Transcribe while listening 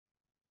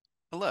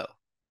Hello.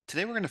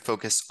 Today we're going to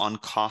focus on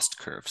cost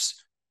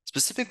curves.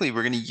 Specifically,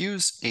 we're going to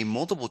use a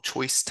multiple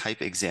choice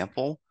type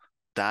example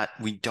that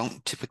we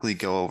don't typically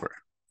go over.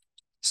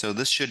 So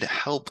this should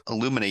help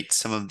illuminate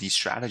some of the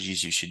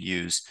strategies you should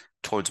use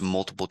towards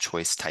multiple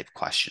choice type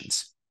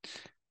questions.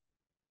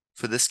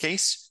 For this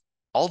case,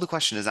 all the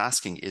question is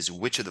asking is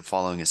which of the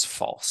following is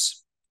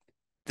false.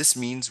 This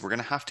means we're going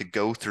to have to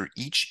go through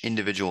each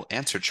individual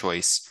answer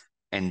choice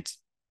and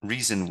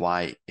reason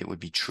why it would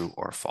be true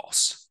or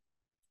false.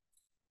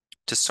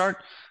 To start,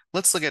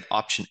 let's look at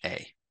option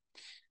A.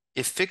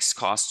 If fixed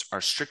costs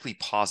are strictly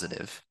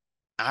positive,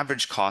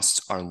 average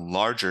costs are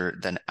larger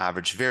than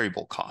average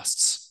variable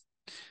costs.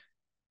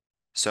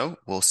 So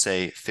we'll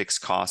say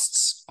fixed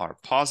costs are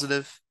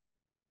positive,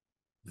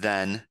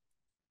 then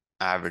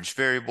average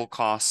variable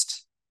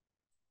cost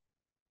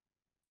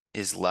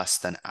is less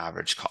than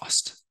average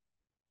cost.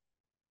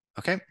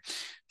 Okay,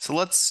 so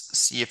let's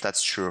see if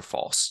that's true or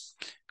false.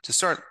 To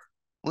start,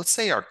 let's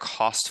say our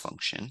cost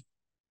function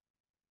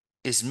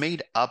is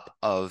made up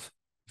of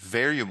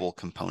variable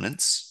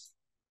components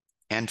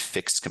and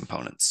fixed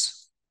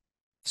components.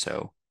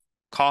 So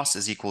cost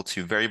is equal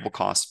to variable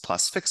cost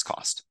plus fixed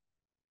cost.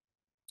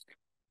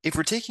 If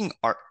we're taking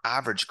our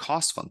average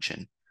cost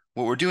function,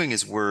 what we're doing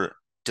is we're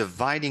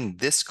dividing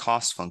this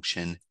cost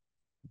function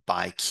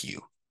by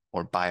Q,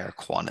 or by our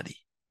quantity,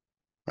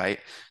 right?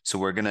 So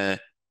we're going to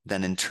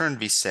then in turn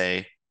be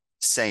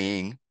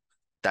saying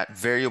that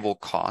variable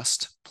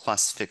cost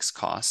plus fixed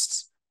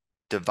costs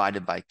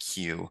divided by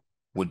Q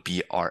would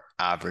be our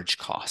average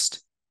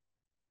cost.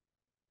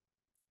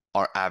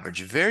 Our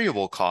average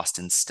variable cost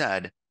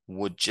instead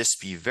would just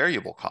be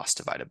variable cost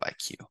divided by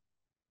Q.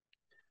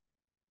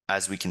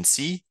 As we can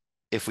see,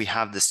 if we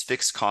have this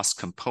fixed cost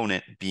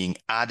component being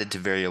added to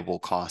variable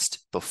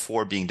cost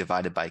before being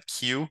divided by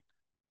Q,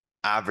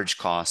 average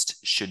cost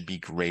should be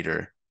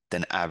greater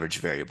than average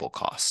variable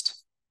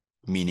cost,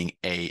 meaning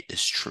A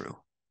is true.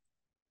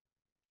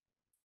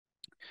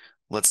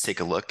 Let's take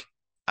a look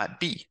at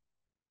B.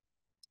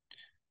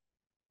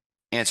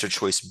 Answer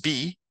choice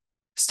B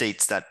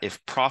states that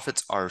if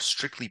profits are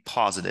strictly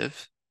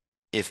positive,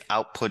 if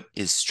output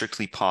is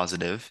strictly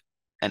positive,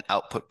 and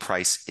output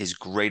price is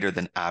greater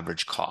than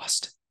average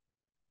cost.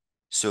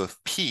 So if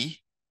P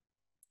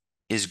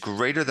is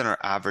greater than our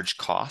average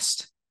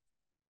cost,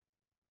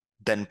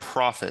 then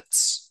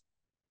profits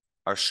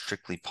are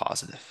strictly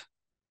positive,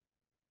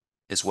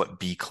 is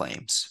what B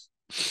claims.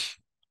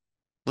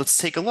 Let's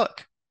take a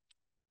look.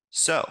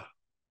 So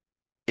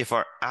if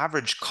our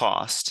average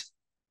cost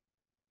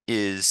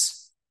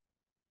is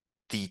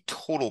the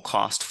total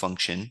cost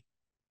function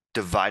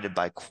divided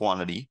by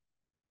quantity,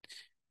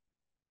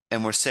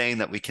 and we're saying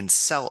that we can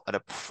sell at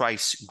a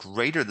price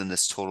greater than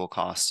this total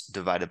cost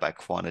divided by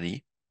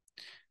quantity,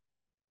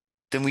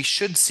 then we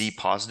should see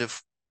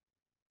positive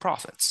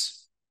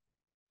profits.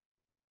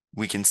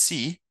 We can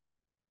see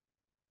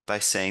by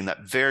saying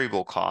that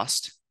variable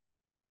cost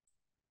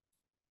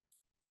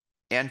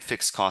and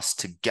fixed cost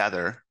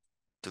together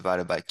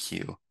divided by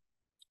Q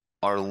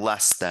are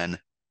less than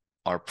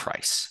our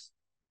price.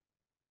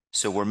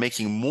 So we're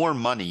making more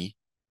money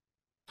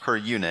per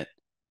unit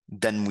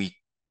than we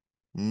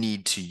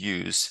need to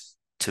use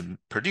to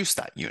produce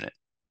that unit,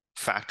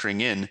 factoring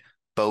in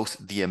both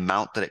the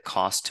amount that it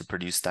costs to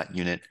produce that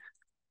unit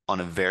on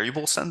a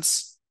variable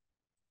sense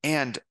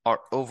and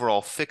our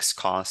overall fixed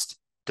cost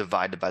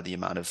divided by the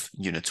amount of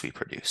units we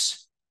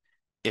produce.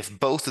 If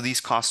both of these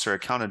costs are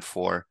accounted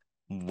for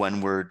when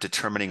we're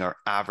determining our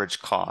average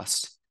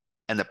cost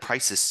and the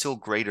price is still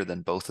greater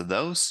than both of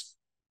those,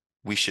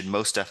 we should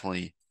most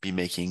definitely be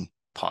making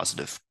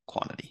positive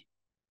quantity,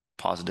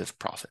 positive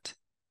profit.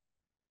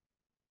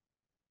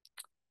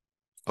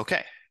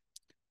 Okay,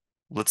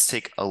 let's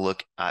take a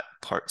look at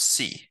part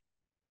C.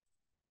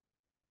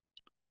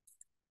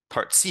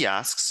 Part C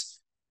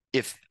asks,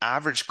 if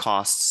average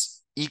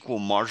costs equal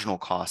marginal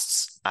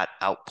costs at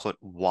output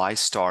y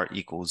star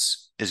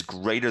is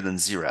greater than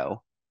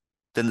 0,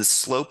 then the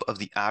slope of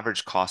the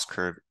average cost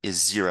curve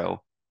is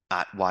 0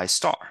 at y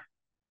star.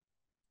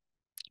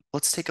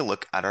 Let's take a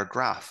look at our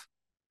graph.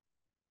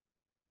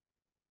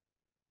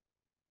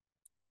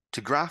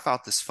 To graph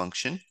out this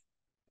function,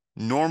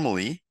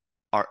 normally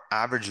our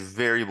average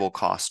variable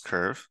cost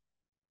curve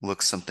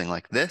looks something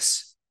like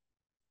this,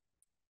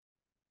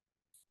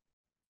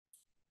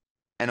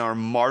 and our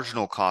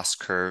marginal cost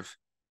curve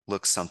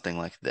looks something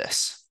like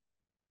this.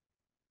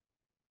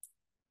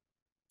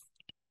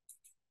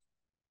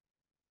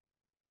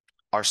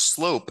 Our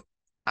slope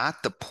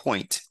at the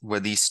point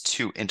where these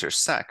two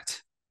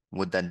intersect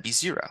would then be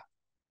 0.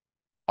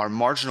 Our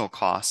marginal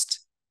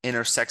cost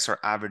intersects our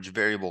average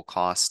variable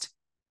cost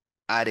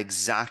at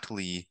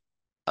exactly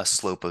a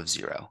slope of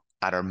 0,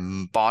 at our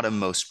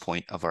bottommost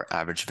point of our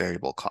average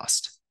variable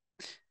cost.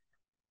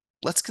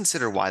 Let's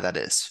consider why that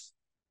is.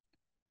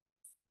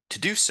 To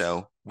do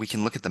so, we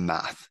can look at the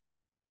math.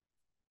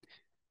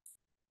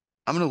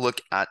 I'm going to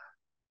look at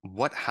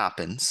what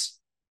happens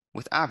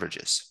with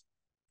averages.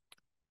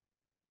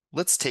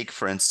 Let's take,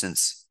 for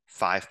instance,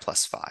 5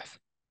 plus 5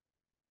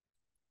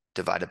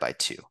 divided by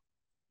 2.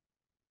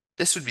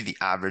 this would be the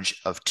average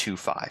of two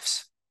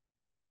 5s.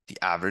 The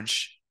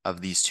average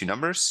of these two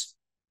numbers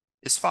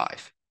is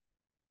 5.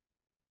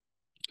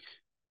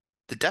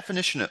 The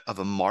definition of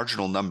a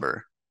marginal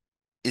number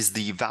is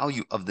the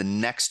value of the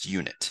next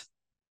unit.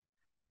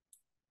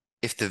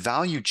 If the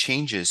value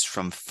changes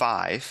from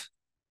 5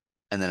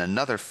 and then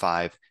another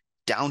 5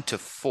 down to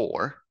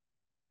 4,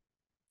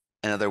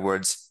 in other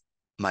words,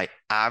 my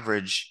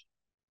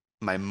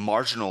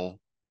marginal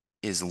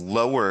is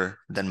lower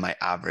than my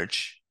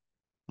average,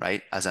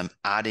 right? As I'm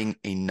adding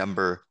a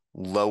number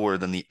lower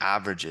than the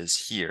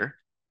averages here,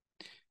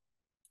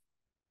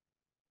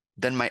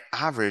 then my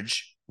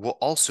average will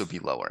also be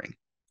lowering.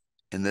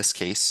 In this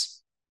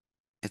case,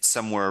 it's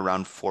somewhere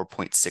around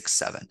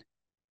 4.67.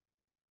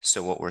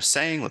 So what we're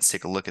saying, let's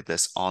take a look at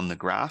this on the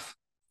graph,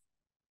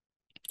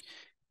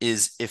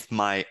 is if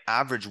my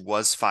average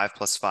was 5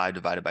 plus 5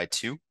 divided by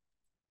 2,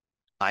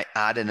 I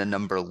add in a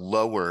number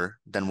lower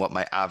than what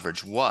my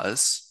average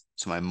was,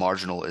 so my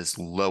marginal is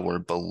lower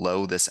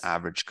below this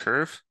average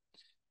curve,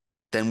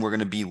 then we're going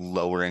to be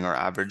lowering our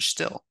average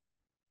still.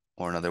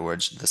 Or in other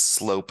words, the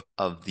slope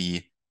of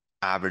the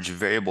average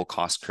variable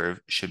cost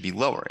curve should be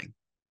lowering.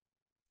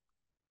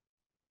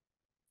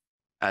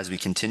 As we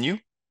continue,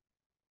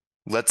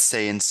 let's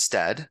say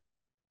instead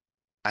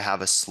I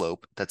have a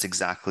slope that's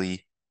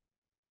exactly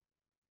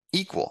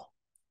equal,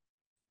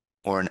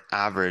 or an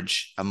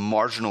average, a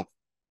marginal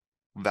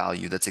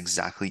value that's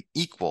exactly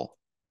equal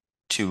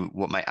to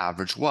what my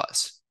average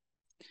was.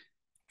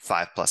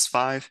 5 plus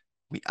 5,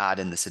 we add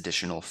in this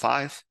additional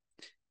 5,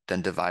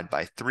 then divide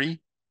by 3,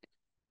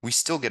 we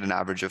still get an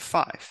average of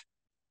 5.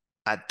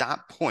 At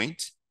that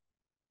point,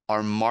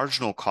 our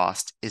marginal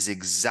cost is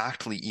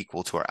exactly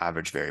equal to our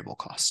average variable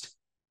cost.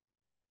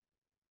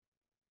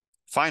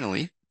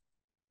 Finally,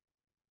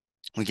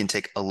 we can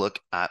take a look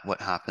at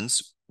what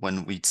happens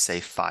when we say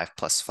 5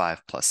 plus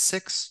 5 plus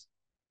 6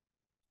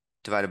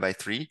 divided by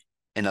 3.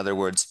 In other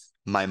words,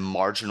 my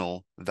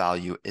marginal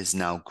value is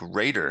now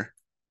greater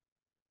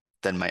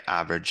than my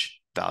average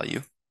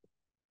value.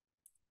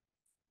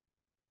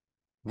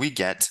 We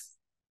get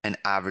an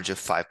average of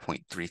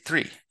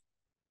 5.33.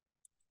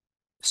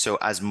 So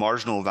as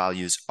marginal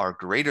values are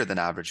greater than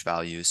average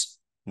values,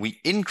 we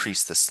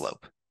increase the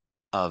slope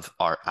of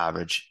our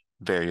average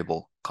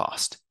variable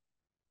cost.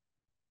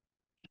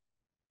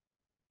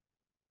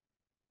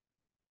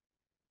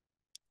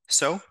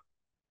 So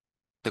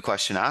the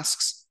question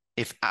asks,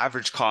 if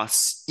average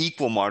costs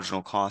equal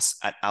marginal costs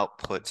at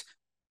output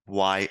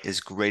y is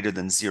greater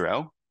than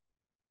 0,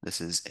 this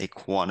is a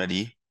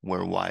quantity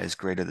where y is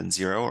greater than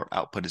 0 or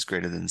output is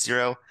greater than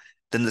 0,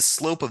 then the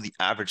slope of the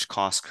average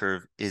cost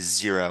curve is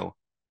 0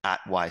 at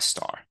y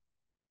star.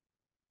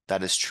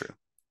 That is true.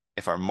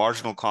 If our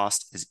marginal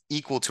cost is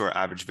equal to our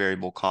average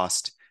variable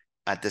cost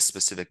at this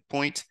specific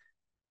point,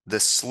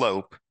 the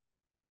slope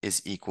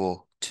is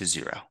equal to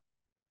 0.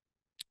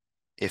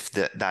 If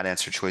that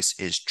answer choice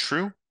is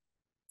true,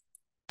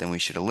 then we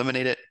should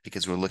eliminate it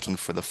because we're looking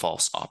for the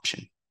false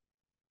option.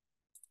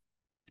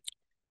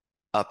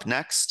 Up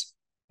next,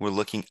 we're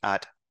looking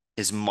at,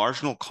 is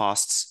marginal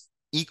costs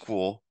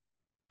equal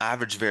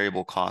average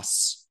variable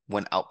costs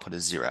when output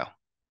is 0?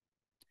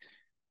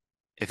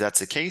 If that's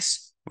the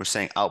case, we're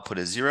saying output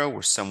is 0,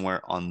 we're somewhere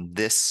on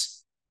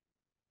this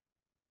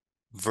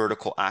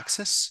vertical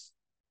axis,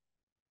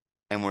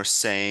 and we're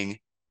saying,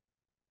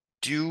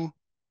 do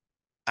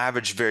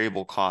average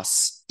variable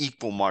costs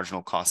equal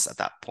marginal costs at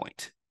that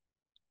point?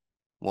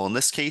 Well, in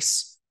this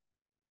case,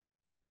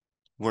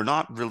 we're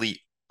not really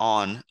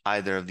on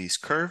either of these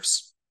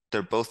curves.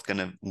 They're both going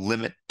to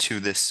limit to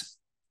this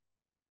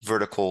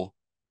vertical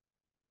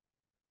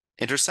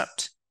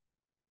intercept,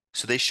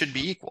 so they should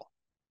be equal.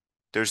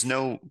 There's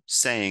no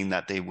saying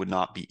that they would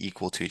not be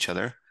equal to each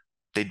other.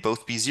 They'd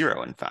both be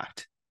 0, in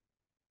fact.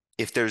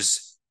 If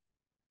there's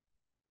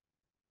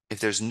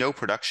no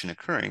production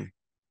occurring,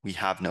 we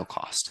have no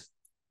cost.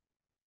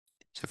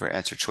 So for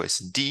answer choice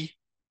D,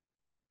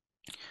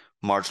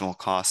 marginal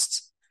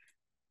costs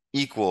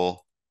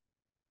equal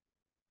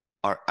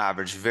our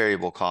average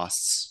variable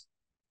costs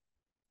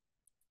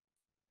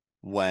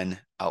when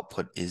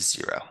output is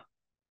 0.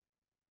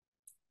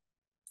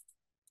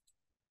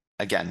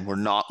 Again, we're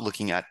not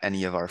looking at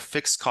any of our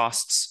fixed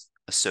costs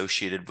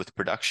associated with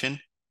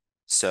production.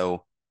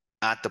 So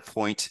at the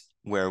point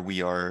where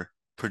we are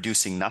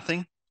producing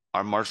nothing,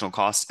 our marginal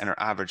costs and our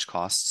average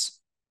costs,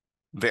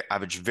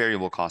 average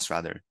variable costs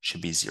rather,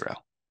 should be 0.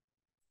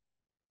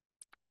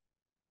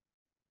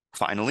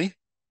 Finally,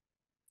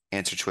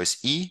 answer choice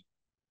E.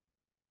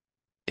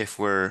 If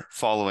we're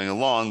following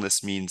along,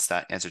 this means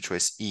that answer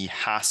choice E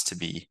has to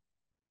be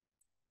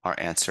our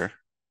answer.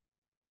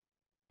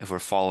 If we're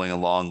following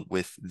along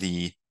with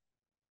the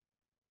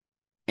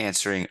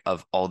answering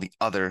of all the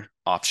other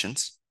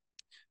options.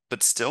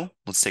 But still,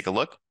 let's take a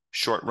look.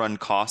 Short run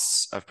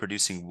costs of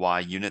producing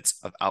Y units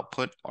of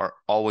output are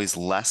always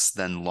less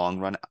than long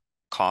run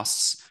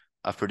costs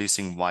of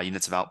producing Y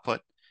units of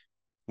output.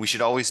 We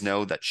should always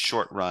know that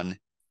short run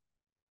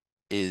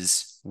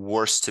is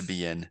worse to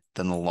be in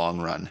than the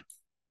long run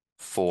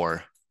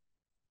for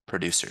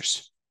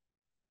producers.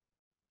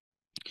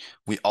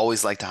 We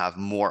always like to have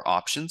more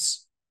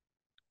options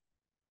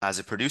as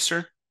a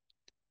producer,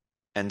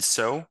 and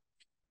so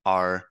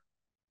our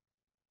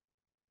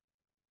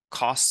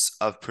costs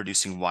of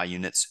producing Y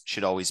units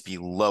should always be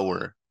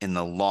lower in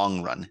the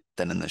long run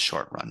than in the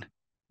short run,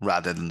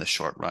 rather than the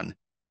short run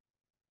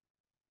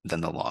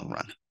than the long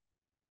run.